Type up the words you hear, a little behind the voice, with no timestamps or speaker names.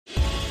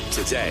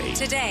Today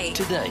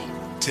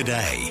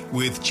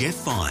with Jeff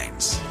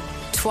Vines.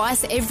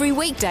 Twice every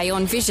weekday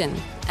on Vision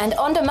and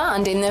on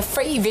demand in the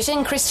free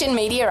Vision Christian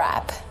Media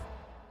app.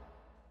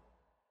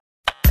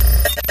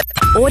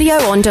 Audio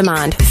on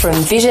demand from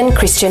Vision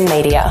Christian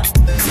Media.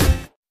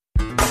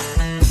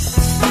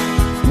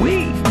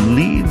 We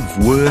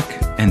live, work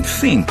and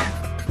think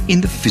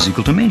in the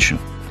physical dimension.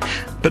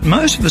 But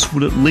most of us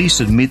would at least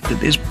admit that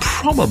there's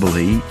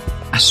probably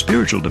a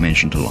spiritual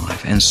dimension to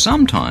life, and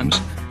sometimes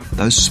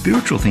those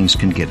spiritual things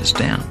can get us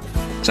down.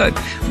 So,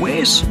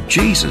 where's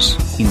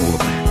Jesus in all of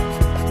that?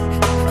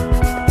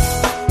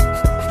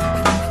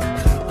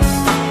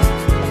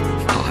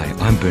 Hi,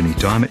 I'm Bernie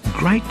Diamond.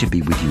 Great to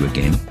be with you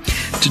again.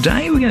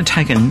 Today we're going to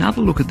take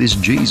another look at this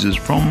Jesus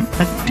from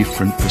a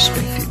different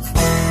perspective.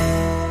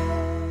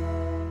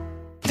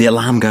 The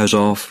alarm goes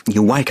off,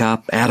 you wake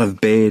up, out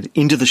of bed,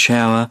 into the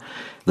shower,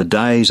 the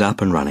day's up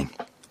and running.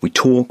 We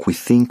talk, we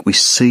think, we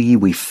see,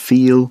 we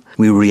feel,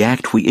 we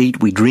react, we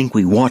eat, we drink,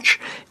 we watch,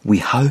 we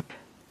hope.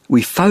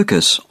 We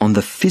focus on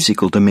the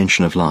physical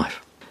dimension of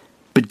life.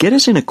 But get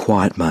us in a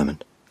quiet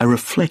moment, a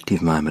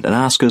reflective moment, and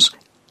ask us,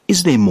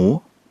 is there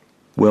more?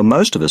 Well,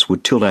 most of us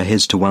would tilt our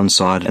heads to one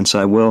side and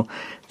say, well,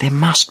 there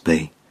must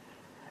be.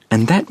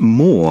 And that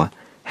more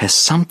has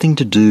something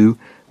to do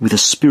with the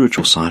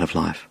spiritual side of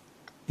life.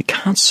 You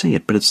can't see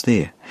it, but it's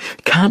there.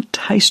 You can't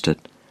taste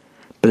it,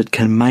 but it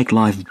can make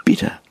life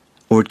bitter,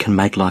 or it can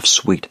make life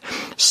sweet.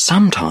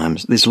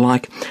 Sometimes there's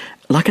like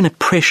an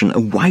oppression, a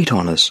weight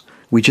on us.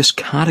 We just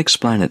can't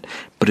explain it,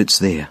 but it's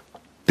there.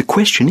 The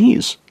question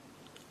is,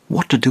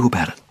 what to do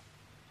about it?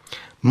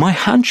 My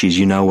hunch is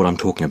you know what I'm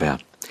talking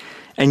about.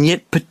 And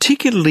yet,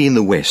 particularly in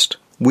the West,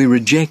 we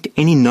reject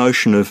any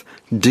notion of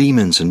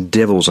demons and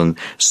devils and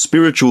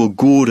spiritual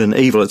good and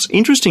evil. It's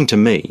interesting to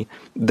me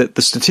that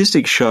the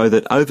statistics show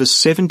that over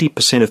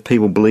 70% of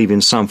people believe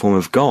in some form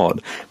of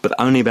God, but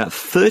only about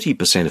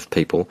 30% of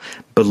people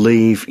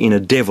believe in a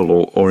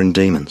devil or in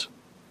demons.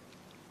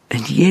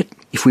 And yet,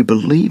 if we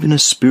believe in a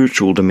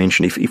spiritual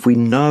dimension, if we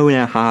know in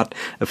our heart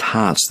of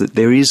hearts that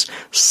there is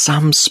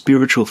some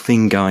spiritual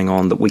thing going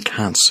on that we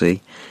can't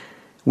see,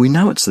 we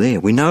know it's there.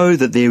 We know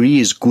that there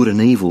is good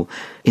and evil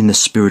in the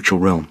spiritual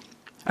realm.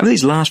 Over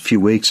these last few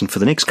weeks and for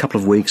the next couple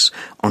of weeks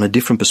on a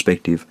different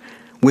perspective,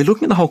 we're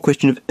looking at the whole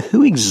question of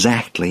who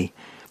exactly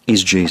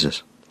is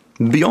Jesus?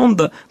 Beyond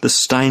the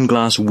stained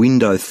glass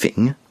window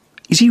thing,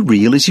 is he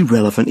real? Is he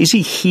relevant? Is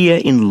he here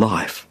in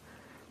life?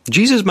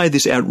 Jesus made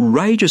this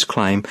outrageous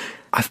claim,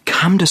 I've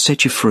come to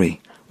set you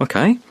free.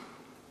 Okay,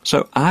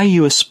 so are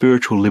you a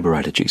spiritual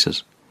liberator,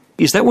 Jesus?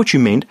 Is that what you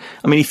meant?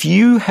 I mean, if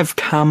you have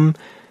come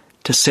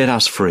to set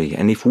us free,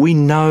 and if we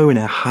know in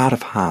our heart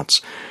of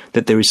hearts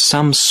that there is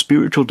some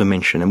spiritual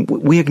dimension, and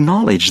we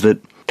acknowledge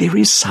that there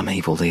is some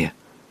evil there,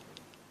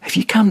 have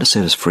you come to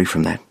set us free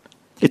from that?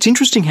 It's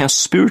interesting how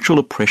spiritual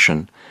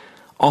oppression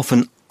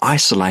often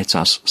isolates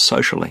us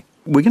socially.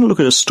 We're going to look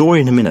at a story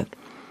in a minute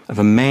of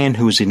a man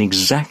who was in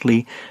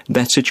exactly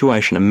that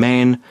situation, a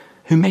man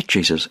who met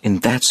Jesus in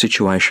that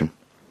situation.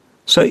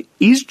 So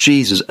is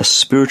Jesus a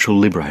spiritual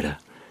liberator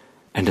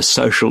and a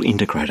social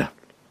integrator?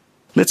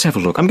 Let's have a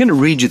look. I'm going to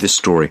read you this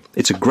story.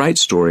 It's a great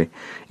story.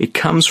 It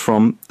comes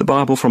from the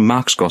Bible, from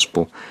Mark's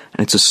Gospel,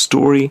 and it's a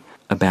story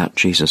about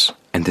Jesus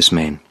and this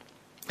man.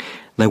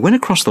 They went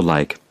across the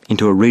lake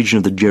into a region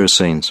of the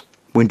Gerasenes.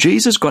 When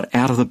Jesus got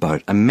out of the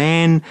boat, a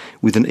man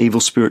with an evil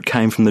spirit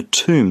came from the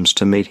tombs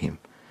to meet him.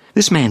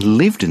 This man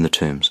lived in the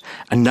tombs,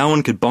 and no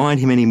one could bind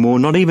him anymore,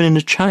 not even in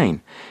a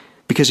chain,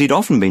 because he'd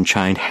often been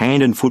chained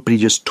hand and foot, but he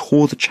just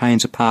tore the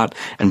chains apart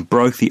and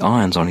broke the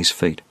irons on his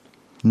feet.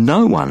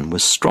 No one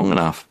was strong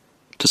enough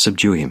to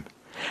subdue him.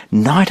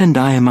 Night and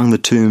day among the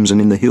tombs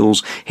and in the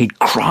hills, he'd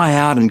cry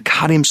out and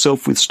cut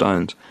himself with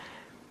stones.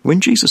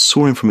 When Jesus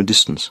saw him from a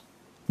distance,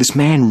 this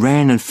man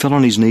ran and fell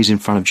on his knees in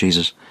front of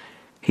Jesus.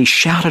 He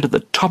shouted at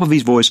the top of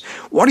his voice,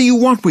 "What do you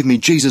want with me,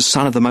 Jesus,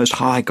 Son of the Most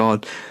High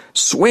God?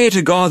 Swear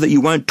to God that you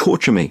won't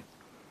torture me."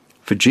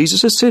 For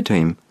Jesus had said to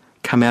him,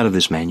 "Come out of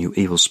this man, you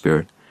evil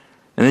spirit."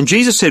 And then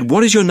Jesus said,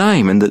 "What is your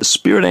name?" And the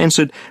spirit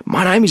answered,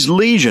 "My name is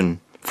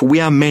Legion, for we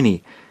are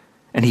many."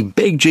 And he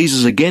begged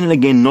Jesus again and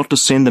again not to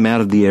send them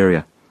out of the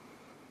area.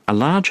 A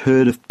large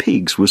herd of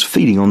pigs was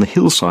feeding on the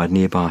hillside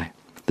nearby.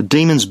 The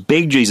demons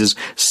begged Jesus,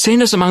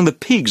 "Send us among the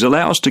pigs,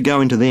 allow us to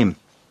go into them."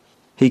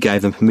 He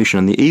gave them permission,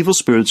 and the evil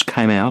spirits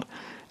came out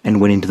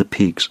and went into the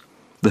pigs.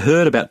 The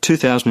herd, about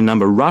 2,000 in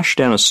number, rushed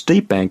down a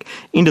steep bank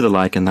into the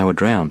lake, and they were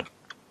drowned.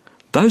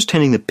 Those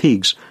tending the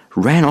pigs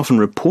ran off and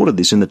reported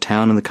this in the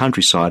town and the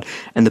countryside,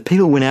 and the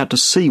people went out to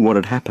see what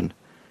had happened.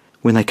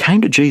 When they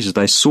came to Jesus,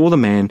 they saw the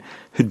man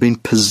who'd been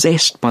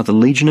possessed by the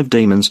legion of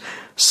demons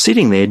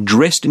sitting there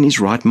dressed in his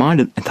right mind,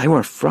 and they were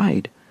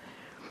afraid.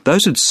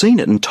 Those who'd seen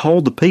it and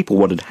told the people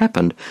what had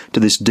happened to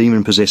this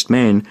demon-possessed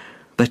man,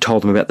 they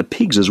told them about the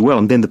pigs as well,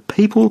 and then the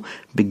people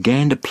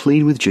began to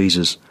plead with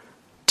Jesus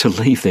to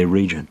leave their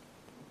region.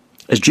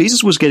 As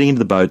Jesus was getting into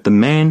the boat, the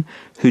man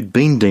who'd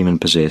been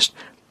demon-possessed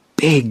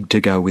begged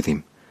to go with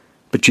him,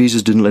 but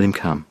Jesus didn't let him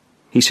come.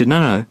 He said,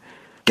 No,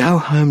 go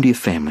home to your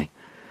family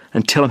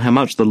and tell them how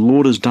much the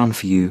Lord has done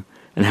for you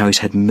and how he's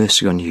had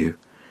mercy on you."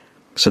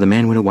 So the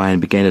man went away and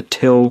began to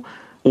tell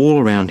all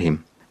around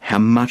him how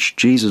much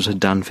Jesus had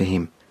done for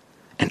him.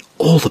 And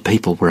all the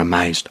people were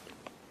amazed.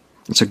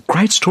 It's a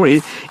great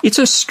story. It's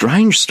a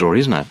strange story,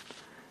 isn't it?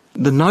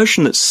 The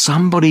notion that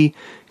somebody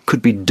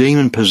could be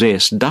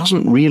demon-possessed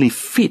doesn't really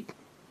fit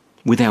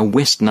with our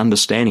Western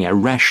understanding, our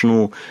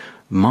rational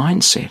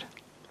mindset.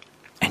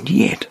 And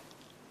yet,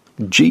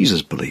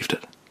 Jesus believed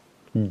it.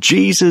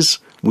 Jesus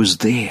was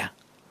there.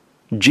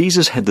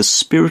 Jesus had the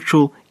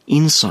spiritual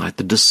insight,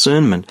 the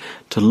discernment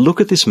to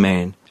look at this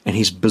man and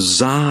his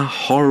bizarre,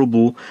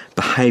 horrible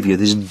behaviour,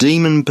 this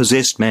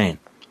demon-possessed man.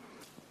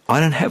 I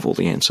don't have all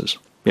the answers.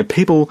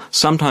 People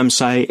sometimes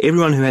say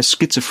everyone who has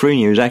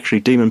schizophrenia is actually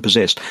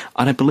demon-possessed.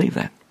 I don't believe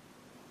that.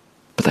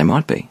 But they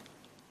might be.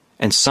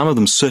 And some of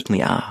them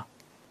certainly are.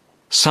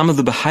 Some of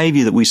the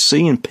behaviour that we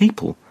see in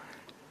people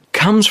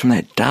comes from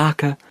that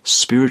darker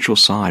spiritual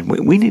side.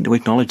 We need to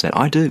acknowledge that.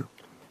 I do.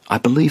 I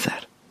believe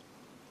that.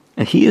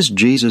 And here's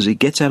Jesus. He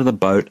gets out of the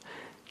boat.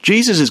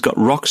 Jesus has got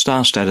rock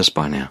star status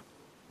by now.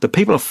 The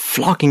people are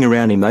flocking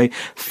around him.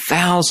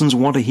 Thousands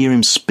want to hear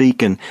him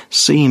speak and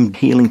see him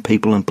healing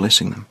people and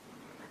blessing them.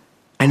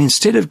 And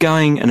instead of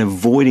going and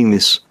avoiding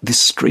this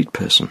street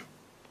person,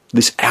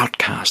 this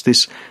outcast,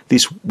 this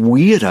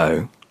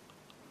weirdo,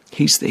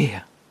 he's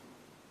there.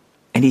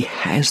 And he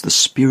has the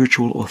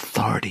spiritual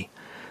authority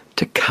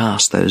to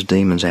cast those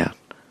demons out.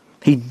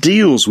 He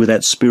deals with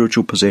that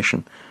spiritual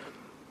possession.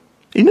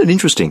 Isn't it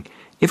interesting?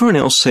 Everyone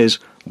else says,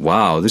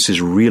 "Wow, this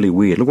is really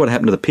weird. Look what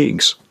happened to the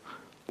pigs.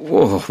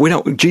 Oh,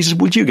 Jesus,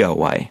 would you go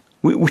away?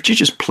 Would you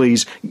just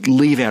please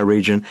leave our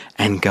region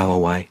and go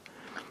away?"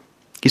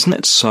 Isn't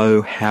that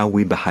so how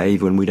we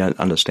behave when we don't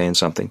understand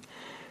something?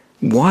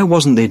 Why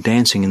wasn't there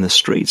dancing in the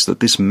streets that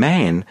this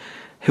man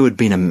who had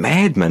been a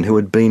madman, who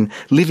had been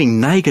living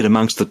naked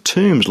amongst the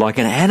tombs like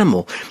an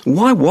animal,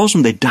 why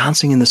wasn't there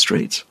dancing in the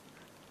streets?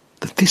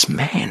 That this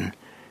man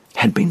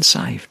had been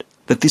saved.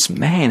 That this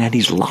man had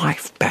his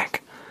life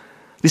back.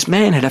 This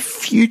man had a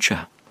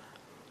future.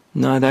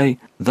 No, they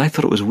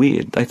thought it was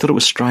weird. They thought it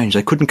was strange.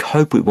 They couldn't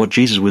cope with what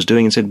Jesus was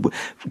doing and said,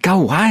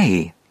 "Go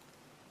away."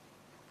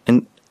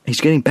 And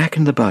he's getting back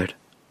into the boat.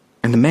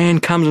 And the man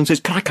comes and says,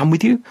 "Can I come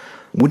with you?"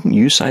 Wouldn't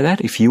you say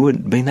that if you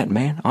had been that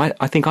man?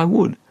 I think I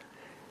would.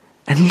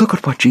 And look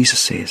at what Jesus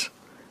says.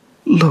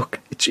 Look,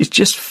 it's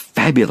just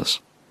fabulous.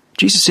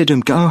 Jesus said to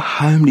him, "Go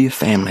home to your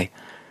family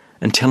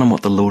and tell them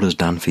what the Lord has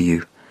done for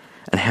you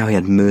and how he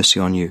had mercy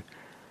on you."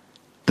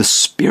 The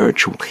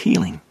spiritual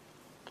healing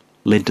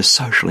led to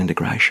social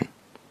integration.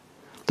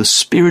 The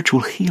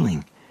spiritual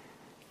healing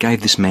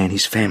gave this man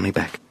his family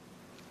back.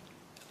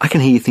 I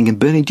can hear you thinking,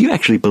 "Bernie, do you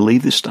actually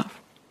believe this stuff?"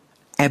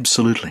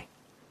 Absolutely.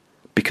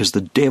 Because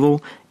the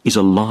devil is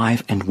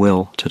alive and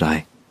well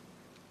today.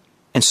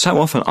 And so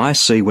often I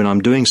see when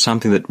I'm doing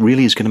something that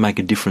really is going to make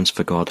a difference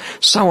for God,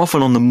 so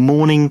often on the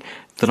morning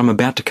that I'm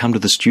about to come to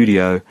the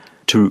studio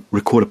to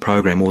record a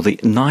program or the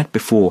night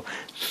before,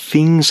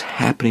 things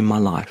happen in my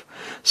life.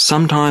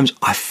 Sometimes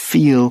I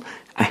feel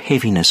a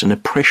heaviness, an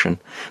oppression.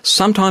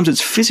 Sometimes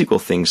it's physical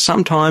things.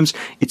 Sometimes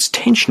it's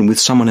tension with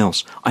someone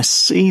else. I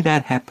see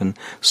that happen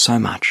so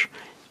much.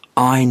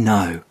 I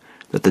know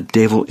that the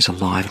devil is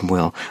alive and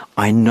well.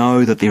 I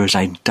know that there is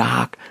a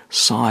dark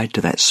side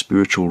to that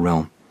spiritual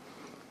realm.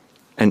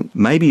 And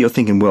maybe you're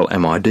thinking, well,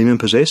 am I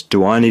demon-possessed?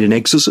 Do I need an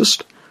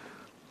exorcist?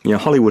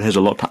 Hollywood has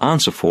a lot to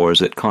answer for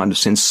as it kind of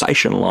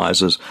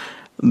sensationalizes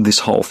this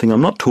whole thing.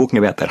 I'm not talking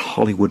about that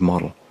Hollywood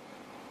model.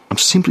 I'm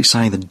simply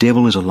saying the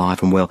devil is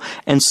alive and well.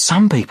 And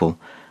some people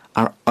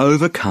are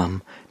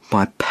overcome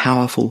by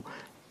powerful,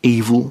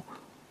 evil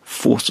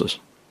forces.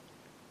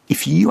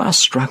 If you are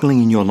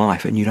struggling in your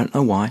life and you don't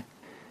know why,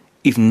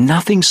 if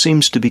nothing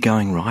seems to be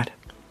going right,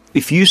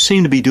 if you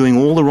seem to be doing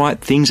all the right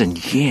things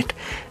and yet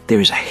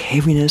there is a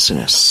heaviness and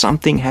a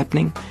something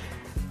happening,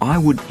 I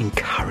would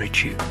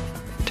encourage you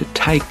to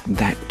take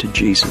that to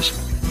Jesus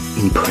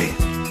in prayer.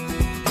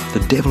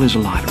 The devil is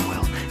alive and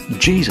well.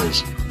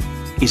 Jesus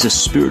is a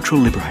spiritual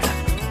liberator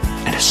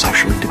and a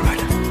social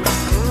integrator.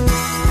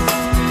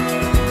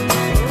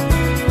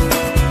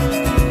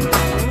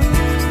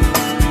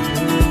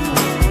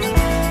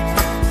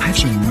 I have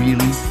some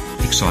really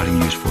exciting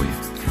news for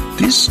you.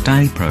 This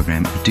daily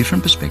program, A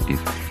Different Perspective,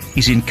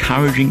 is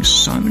encouraging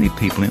so many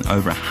people in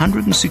over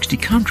 160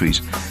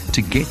 countries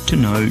to get to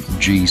know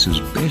Jesus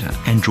better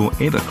and draw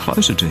ever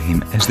closer to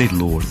him as their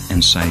Lord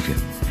and Saviour.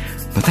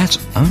 But that's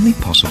only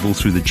possible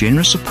through the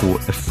generous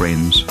support of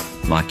friends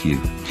like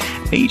you.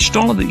 Each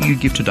dollar that you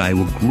give today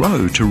will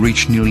grow to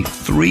reach nearly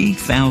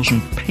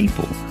 3,000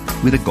 people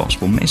with a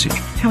gospel message.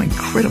 How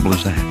incredible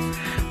is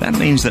that? That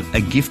means that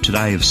a gift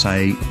today of,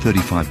 say,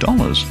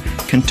 $35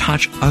 can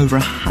touch over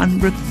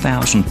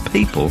 100,000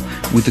 people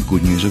with the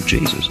good news of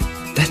Jesus.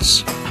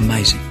 That's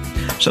amazing.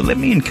 So let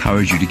me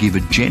encourage you to give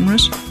a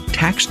generous,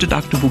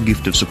 tax-deductible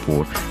gift of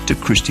support to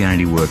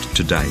Christianity Works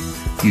today.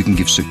 You can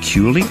give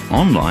securely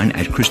online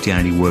at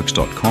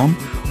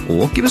christianityworks.com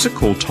or give us a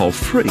call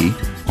toll-free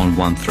on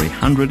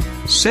 1300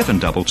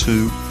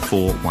 722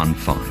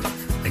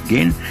 415.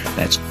 Again,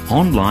 that's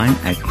online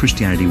at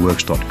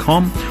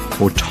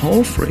christianityworks.com or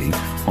toll free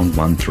on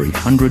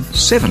 1300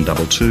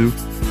 722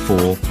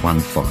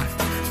 415.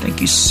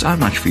 Thank you so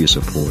much for your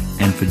support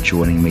and for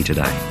joining me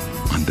today.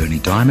 I'm Bernie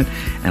Diamond,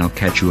 and I'll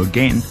catch you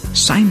again,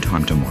 same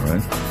time tomorrow,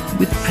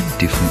 with a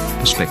different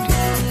perspective.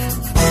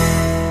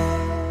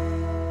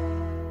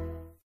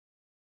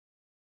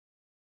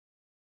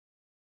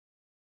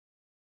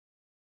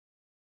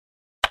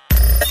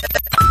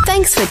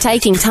 Thanks for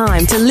taking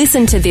time to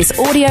listen to this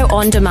audio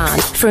on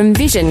demand from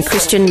Vision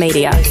Christian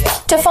Media.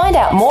 To find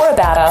out more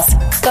about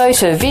us, go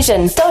to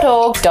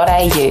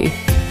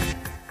vision.org.au.